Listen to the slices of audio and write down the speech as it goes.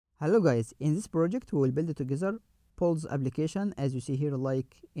Hello guys, in this project we will build together polls application as you see here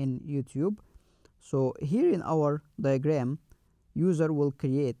like in YouTube. So here in our diagram, user will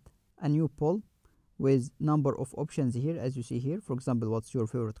create a new poll with number of options here as you see here. For example, what's your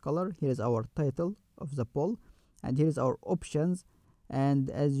favorite color? Here is our title of the poll and here is our options,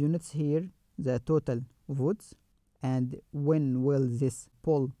 and as you notice here the total votes and when will this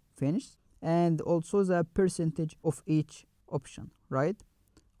poll finish, and also the percentage of each option, right?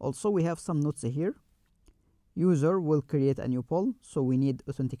 Also, we have some notes here. User will create a new poll, so we need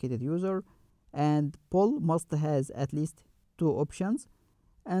authenticated user, and poll must has at least two options,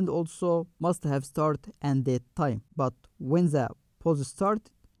 and also must have start and date time. But when the poll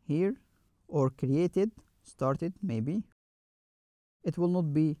start here or created, started maybe, it will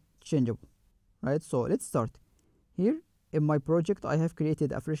not be changeable, right? So let's start. Here in my project, I have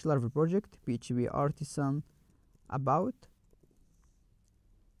created a fresh Laravel project, PHP artisan about,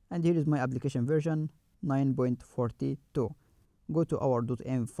 and here is my application version 9.42. Go to our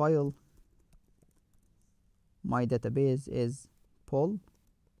 .env file. My database is poll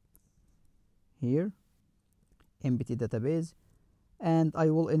here, empty database, and I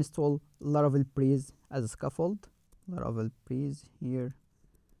will install Laravel Breeze as a scaffold. Laravel Breeze here,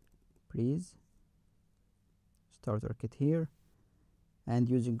 Breeze starter kit here, and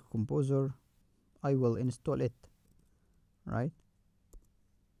using Composer I will install it, right?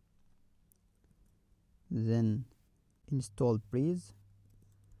 Then install Breeze.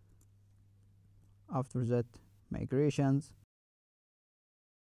 After that, migrations,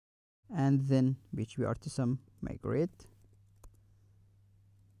 and then PHP artisan migrate,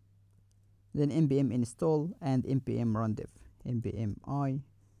 then npm install and npm run dev, npm I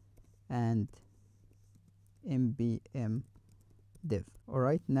and npm dev.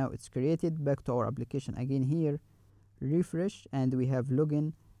 Alright, now it's created. Back to our application again here, refresh, and we have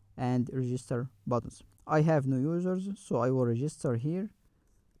login and register buttons. I have no users, so I will register here.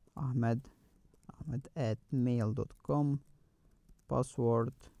 Ahmed at mail.com,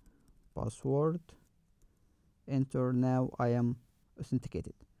 password, enter. Now I am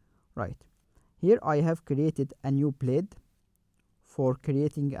authenticated. Right, here I have created a new blade for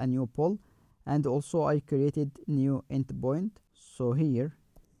creating a new poll, and also I created new endpoint. So here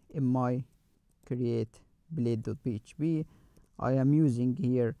in my create blade.php, I am using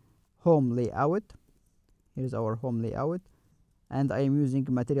here home layout. Here's our home layout, and I am using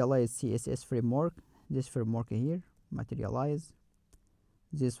materialize CSS framework, this framework here, materialize,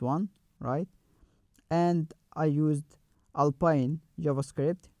 this one, right? And I used Alpine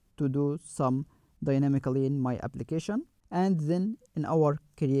JavaScript to do some dynamically in my application. And then in our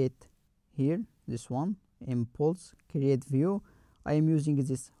create here, this one, impulse create view, I am using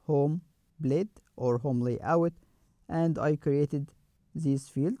this home blade or home layout, and I created these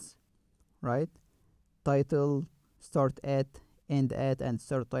fields, right? Title, start at, end at, and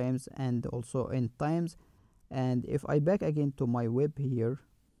start times, and also end times. And if I back again to my web here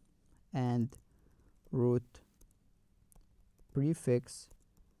and root prefix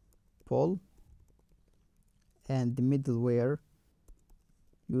poll and the middleware,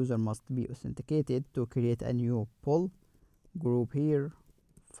 user must be authenticated to create a new poll group here,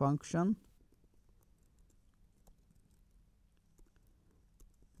 function,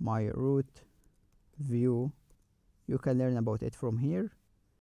 my root view, you can learn about it from here,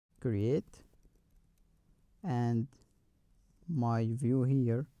 create, and my view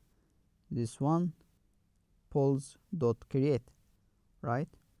here, this one, polls.create, right?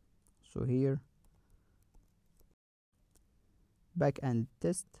 So here back and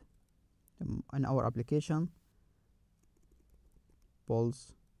test in our application,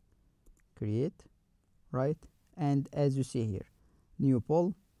 polls create, right? And as you see here, new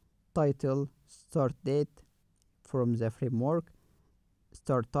poll, title, start date from the framework,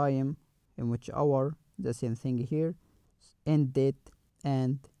 start time, in which hour, the same thing here, end date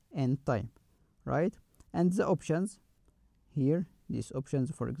and end time, right? And the options here, these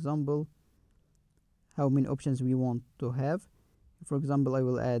options, for example, how many options we want to have. For example, I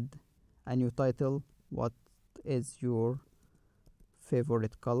will add a new title, what is your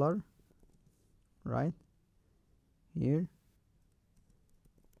favorite color, right? Here,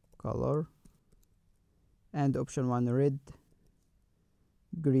 color, and option 1 red,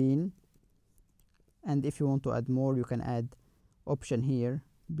 green, and if you want to add more, you can add option here,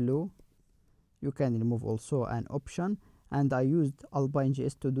 blue. You can remove also an option, and I used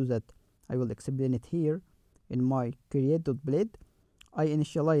Alpine.js to do that. I will explain it here. In my create.blade, I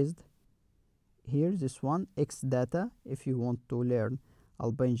initialized here this one, x data. If you want to learn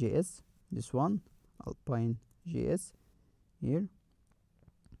Alpine.js, this one, Alpine.js here,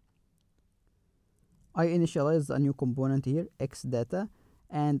 I initialize a new component here, xData,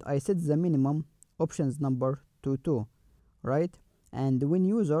 and I set the minimum options number to 2, right? And when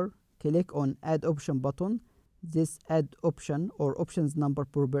user click on add option button, this add option or options number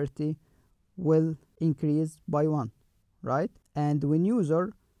property will increase by 1, right? And when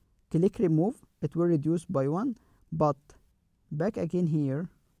user click remove, it will reduce by 1, but back again here,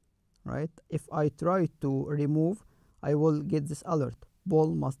 right? If I try to remove, I will get this alert.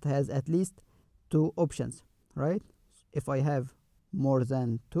 Poll must has at least 2 options, right? If I have more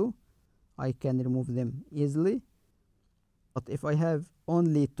than 2, I can remove them easily. But if I have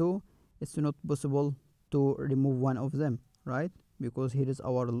only 2, it's not possible to remove one of them, right? Because here is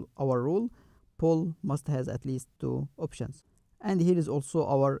our rule. Poll must has at least 2 options. And here is also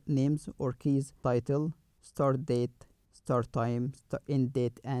our names or keys: title, start date, start time, end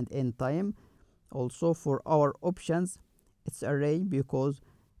date, and end time. Also for our options, it's array because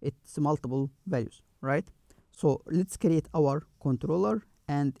it's multiple values, right? So let's create our controller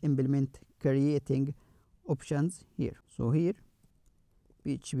and implement creating options here. So here,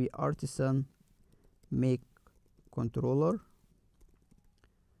 PHP artisan make controller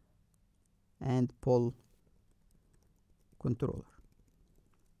and poll controller.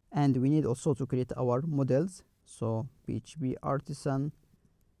 And we need also to create our models. So PHP artisan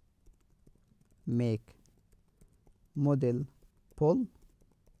make model poll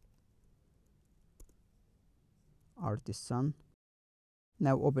artisan.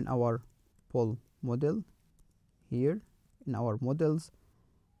 Now open our poll model here in our models,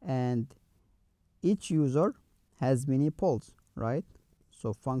 and each user has many polls, right?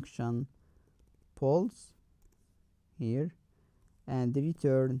 So function polls here, and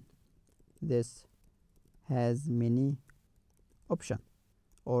return this has many option,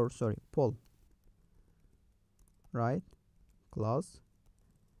 or sorry, poll, right? Class.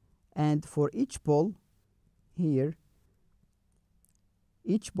 And for each poll here,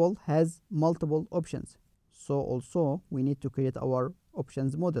 each poll has multiple options, so also we need to create our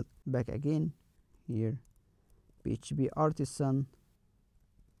options model. Back again here, PHP artisan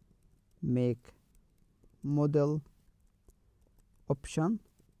make model option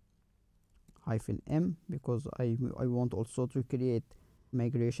 -m, because I want also to create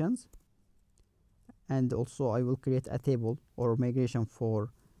migrations, and also I will create a table or migration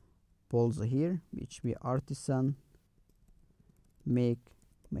for polls here. PHP artisan make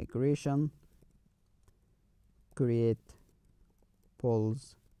migration, create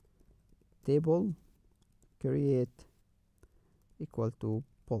polls table, create equal to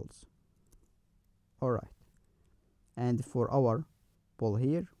polls. Alright, and for our poll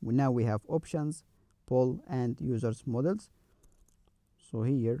here, now we have options, poll, and users models. So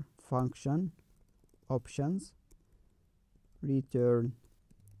here, function options return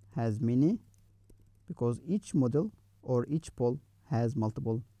has many, because each model or each poll has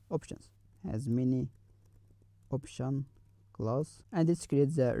multiple options, has many option class. And let's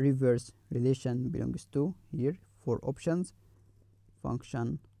create the reverse relation belongs to here for options,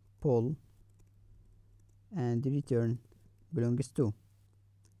 function poll, and return belongs to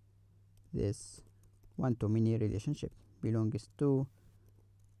this one-to-many relationship belongs to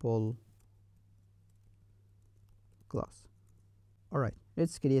poll class. Alright,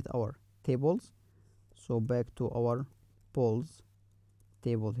 let's create our tables. So back to our polls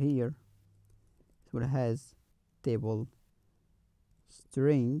table here, it has table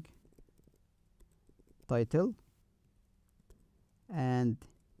string title and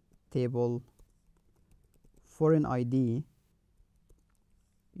table foreign ID,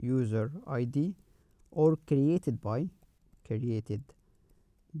 user ID, or created by,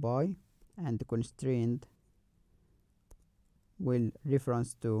 and constraint will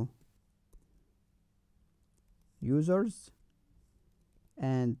reference to users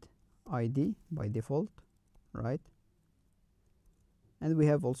and ID by default, right? And we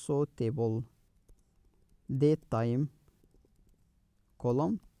have also table date time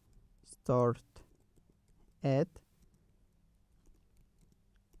column start at,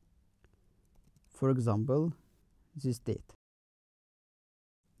 for example, this date,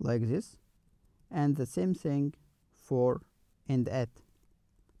 like this. And the same thing for end at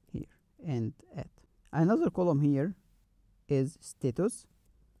here, end at. Another column here is status,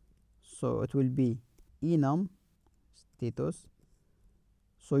 so it will be enum status,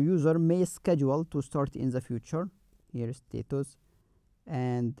 so user may schedule to start in the future. Here status,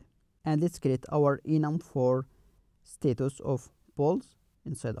 and let's create our enum for status of polls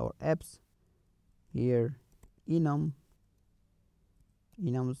inside our apps. Here enums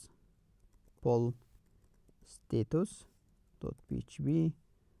poll status dot php,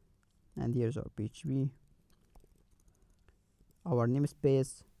 and here's our PHP, our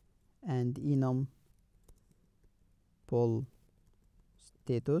namespace, and enum poll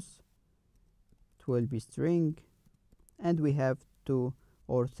status. It will be string, and we have 2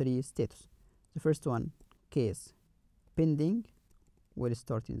 or 3 status. The first one, case pending, will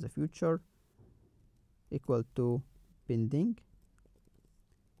start in the future, equal to pending.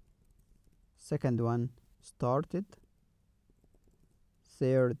 Second one, started.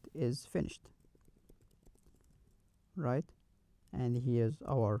 Third is finished, right? And here's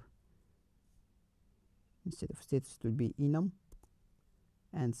our, instead of status, it will be enum,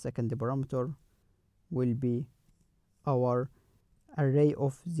 and second parameter will be our array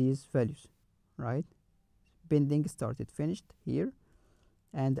of these values, right? Pending, started, finished here,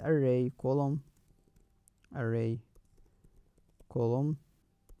 and array column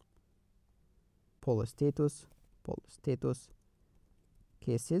poll status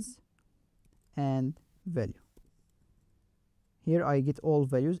cases and value. Here I get all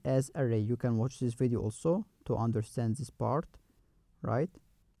values as array. You can watch this video also to understand this part, right?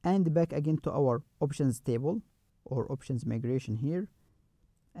 And back again to our options table or options migration here,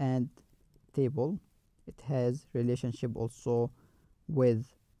 and table, it has relationship also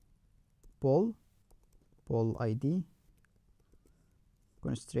with poll ID,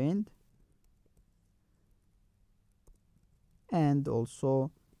 constraint, and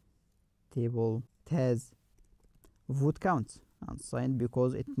also table, it has vote counts unsigned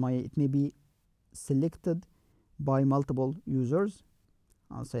because it may be selected by multiple users.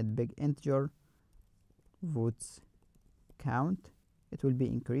 Unsigned big integer votes count, it will be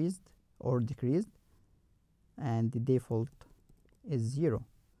increased or decreased, and the default is 0,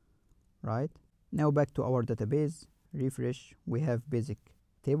 right? Now back to our database, refresh, we have basic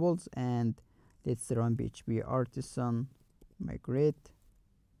tables, and let's run PHP artisan migrate.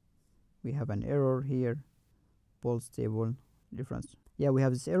 We have an error here, polls table difference. Yeah, we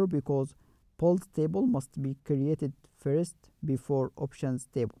have this error because polls table must be created first before options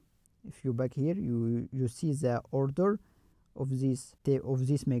table. If you back here, you see the order of these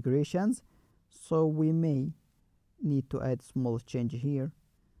migrations, so we may need to add small change here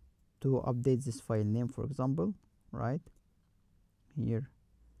to update this file name, for example, right here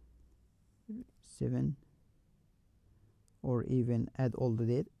 7, or even add all the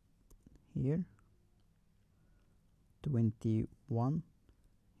date here 21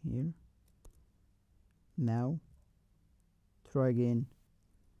 here. Now try again,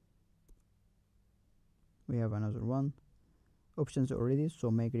 we have another one, options already, so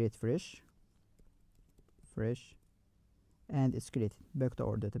migrate fresh, and it's created. Back to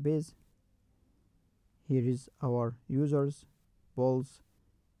our database, here is our users, polls,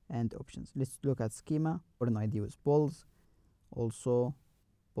 and options. Let's look at schema. Foreign ID with polls, also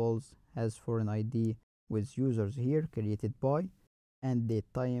polls has foreign ID with users here created by, and date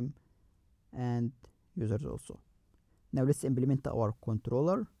time, and users also. Now let's implement our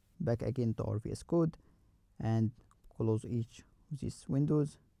controller. Back again to our VS Code and close each of these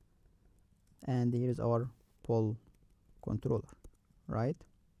windows, and here is our poll controller, right?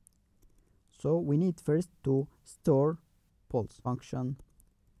 So we need first to store polls. Function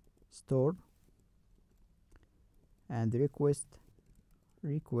store and request,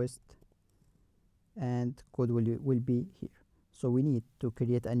 and code will be here. So we need to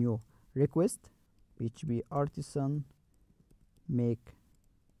create a new request, PHP artisan make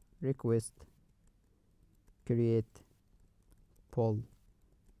request create poll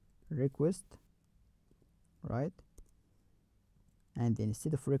request, right? And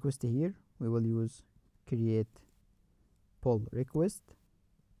instead of request here, we will use create poll request.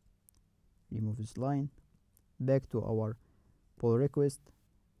 Remove this line. Back to our poll request,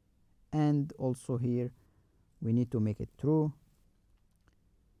 and also here we need to make it true.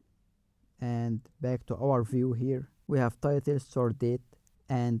 And back to our view here, we have title, start date,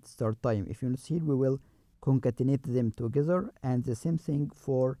 and start time. If you notice here, we will concatenate them together, and the same thing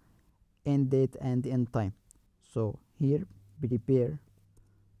for end date and end time. So here prepare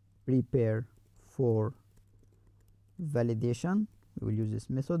for validation. We will use this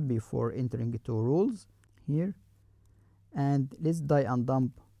method before entering two rules here, and let's die and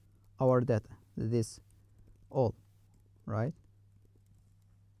dump our data, this all, right?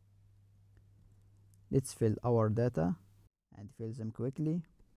 Let's fill our data and fill them quickly.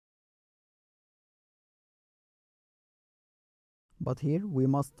 But here we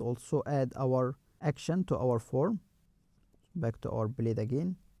must also add our action to our form. Back to our blade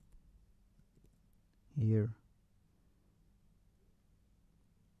again here,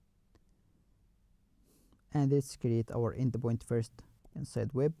 and let's create our endpoint first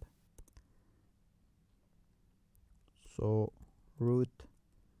inside web. So root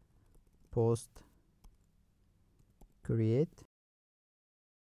post create,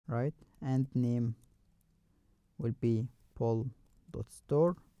 right, and name will be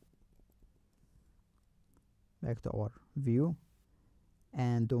poll.store. Back to our view,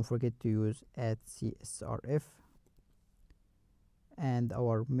 and don't forget to use @csrf, and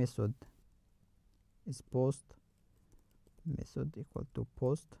our method is post, method equal to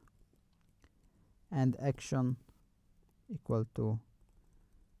post, and action equal to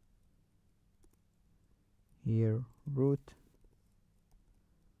here root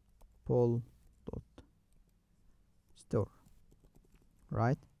poll.store,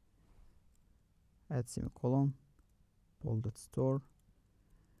 right, add semicolon, poll.store,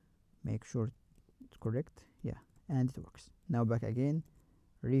 make sure it's correct, yeah, and it works. Now back again,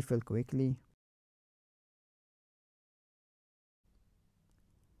 refill quickly,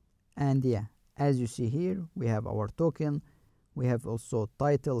 and yeah, as you see here, we have our token, we have also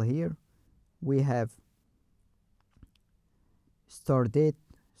title here, we have start date,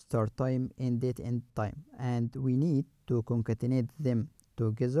 start time, end date, end time, and we need to concatenate them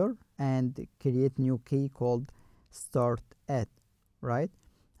together and create new key called start at, right,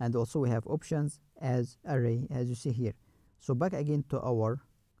 and also we have options as array as you see here. So back again to our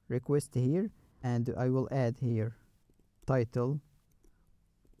request here, and I will add here title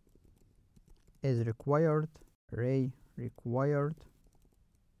is required, array required,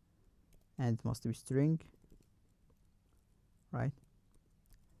 and it must be string, right,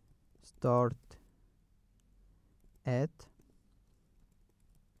 start at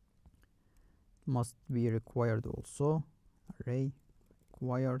must be required also, array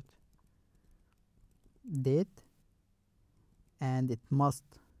required, date, and it must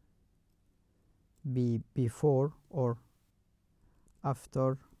be before or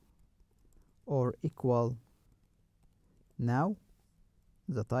after or equal now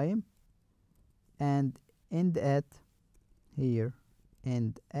the time, and end at here,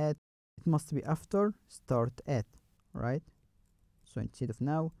 end at it must be after start at, right, so instead of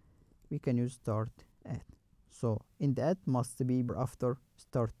now we can use start at, so end at must be after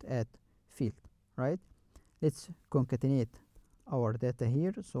start at field, right. Let's concatenate our data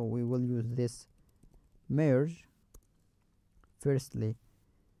here, so we will use this merge firstly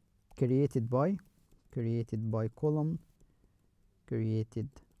created by column created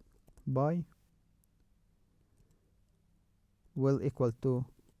by will equal to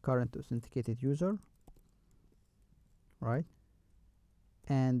current authenticated user, right,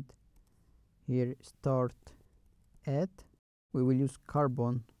 and here start at we will use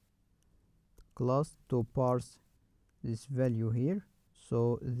carbon class to parse this value here,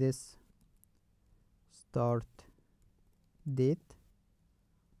 so this start date,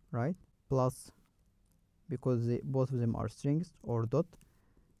 right, plus because both of them are strings or dot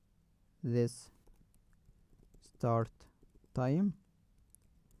this start time,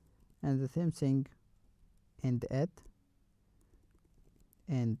 and the same thing end at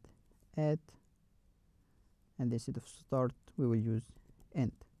and instead of start we will use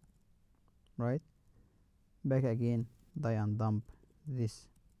end, right. Back again, die and dump this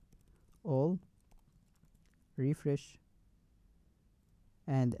all, refresh,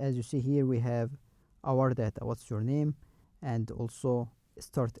 and as you see here we have our data, what's your name, and also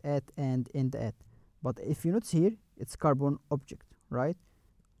start at and end at, but if you notice here it's carbon object, right,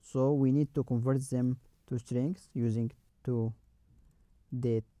 so we need to convert them to strings using to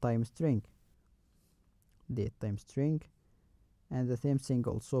date time string, and the same thing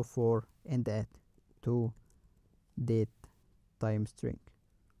also for end at to date time string,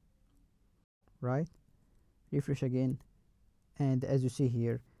 right. Refresh again, and as you see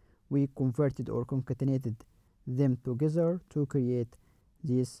here we converted or concatenated them together to create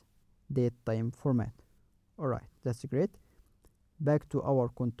this date time format. Alright, that's great. Back to our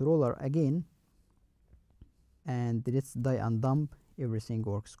controller again, and let's die and dump everything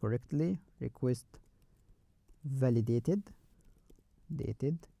works correctly, request validated,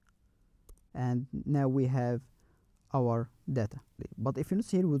 dated, and now we have our data. But if you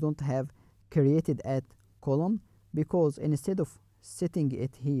notice here we don't have created at column, because instead of setting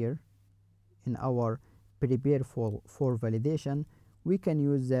it here in our prepare for validation, we can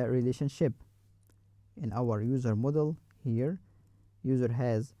use the relationship in our user model here. User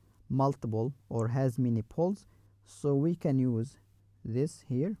has multiple or has many polls, so we can use this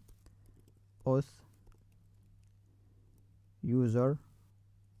here, auth user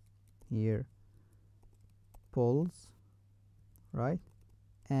here polls, right,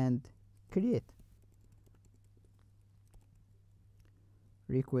 and create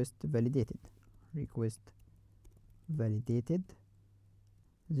request validated, request validated,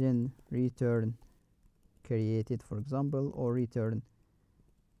 then return created, for example, or return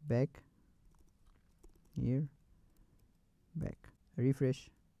back here, back, refresh,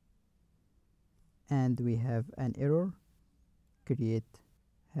 and we have an error. Create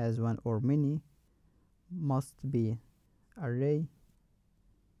has one or many, must be array,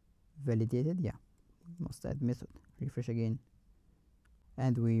 validated, yeah, must add method. Refresh again,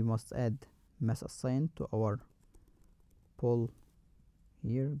 and we must add mass assign to our poll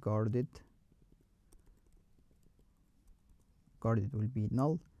here. Guarded will be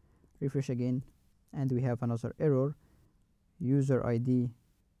null. Refresh again, and we have another error, user ID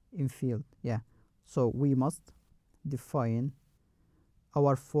in field, yeah. So we must define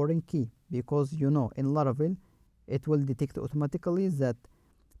our foreign key, because you know in Laravel it will detect automatically that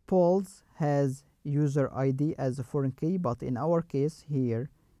polls has user ID as a foreign key, but in our case here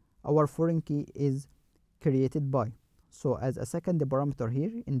our foreign key is created by. So as a second parameter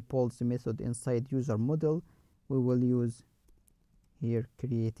here in polls method inside user model, we will use here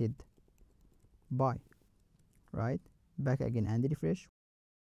created by, right? Back again and refresh,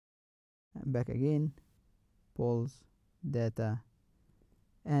 and back again, polls data,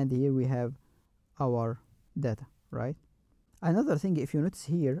 and here we have our data, right? Another thing, if you notice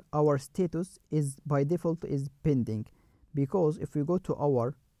here, our status is by default is pending, because if we go to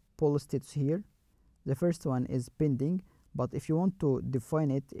our poll status here, the first one is pending, but if you want to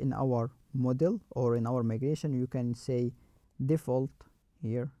define it in our model or in our migration, you can say default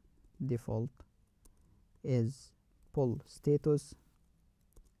here, default is poll status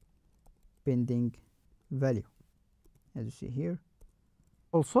pending value, as you see here.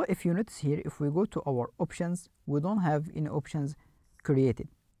 Also, if you notice here, if we go to our options, we don't have any options created,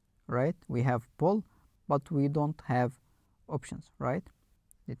 right? We have poll, but we don't have options, right?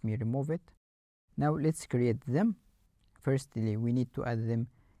 Let me remove it. Now let's create them. Firstly, we need to add them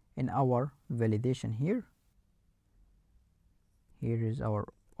in our validation here. Here is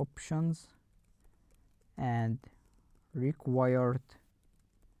our options, and required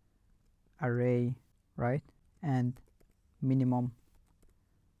array, right? And minimum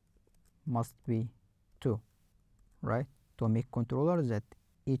must be 2, right? To make controller that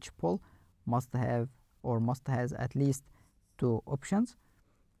each poll must have or must has at least 2 options.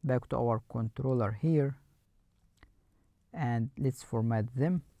 Back to our controller here, and let's format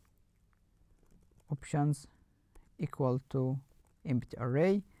them. Options equal to empty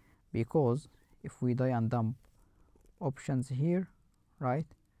array, because if we die and dump options here, right,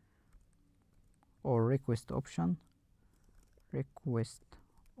 or request options, let's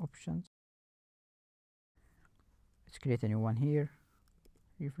create a new one here,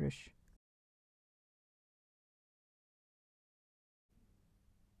 refresh.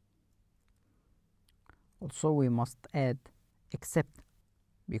 Also we must add except,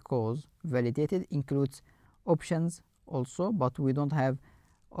 because validated includes options also, but we don't have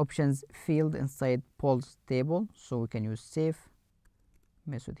options field inside polls table, so we can use save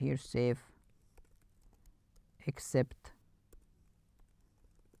method here, save except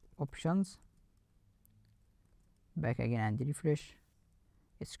options. Back again and refresh.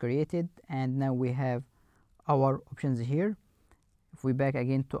 It's created, and now we have our options here. If we back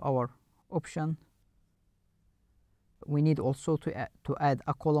again to our option, we need also to add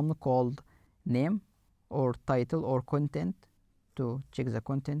a column called name or title or content to check the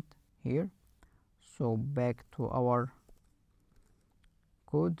content here. So back to our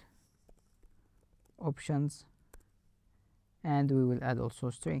code, options, and we will add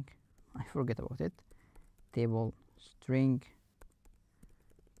also string. I forget about it. Table string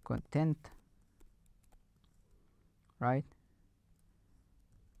content, right?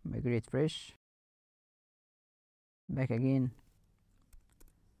 Migrate fresh. Back again,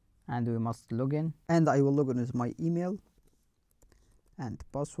 and we must log in, and I will log in with my email and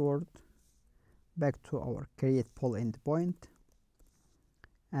password. Back to our create poll endpoint,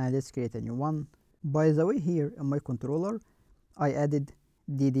 and let's create a new one. By the way, here in my controller I added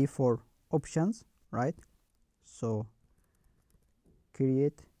dd for options, right? So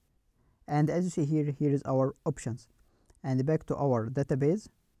create, and as you see here, here is our options, and back to our database,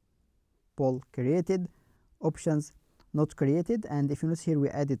 poll created, options not created, and if you notice here we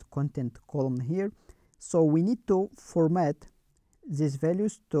added content column here. So we need to format these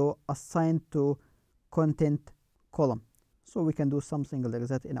values to assign to content column, so we can do something like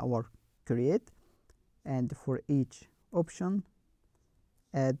that in our create, and for each option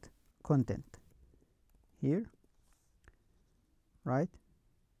add content here, right?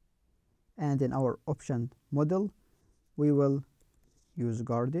 And in our option model we will use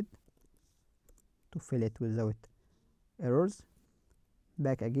guarded to fill it without errors,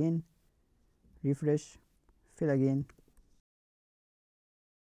 back again, refresh, fill again.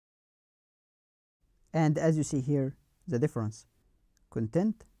 And as you see here, the difference.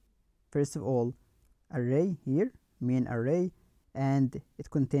 Content, first of all, array here, main array, and it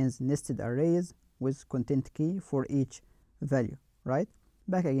contains nested arrays with content key for each value, right?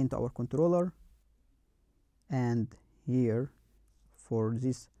 Back again to our controller, and here for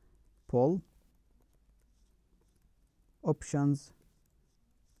this poll, options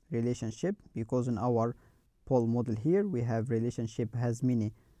relationship, because in our poll model here we have relationship has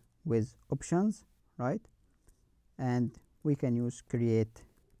many with options, right? And we can use create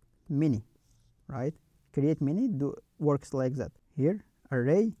many, right? Create many works like that. Here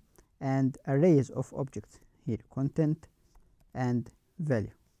array and arrays of objects, here content and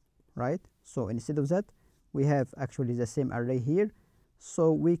value, right? So instead of that we have actually the same array here,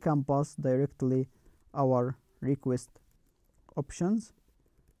 so we can pass directly our request options,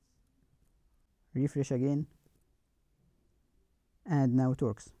 refresh again, and now it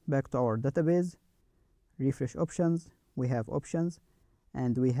works. Back to our database, refresh options, we have options,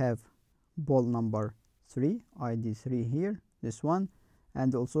 and we have poll number 3, id 3 here, this one,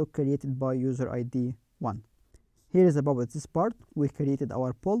 and also created by user id 1. Here is about this part. We created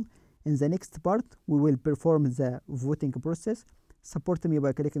our poll. In the next part we will perform the voting process. Support me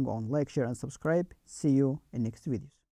by clicking on like, share and subscribe. See you in next videos.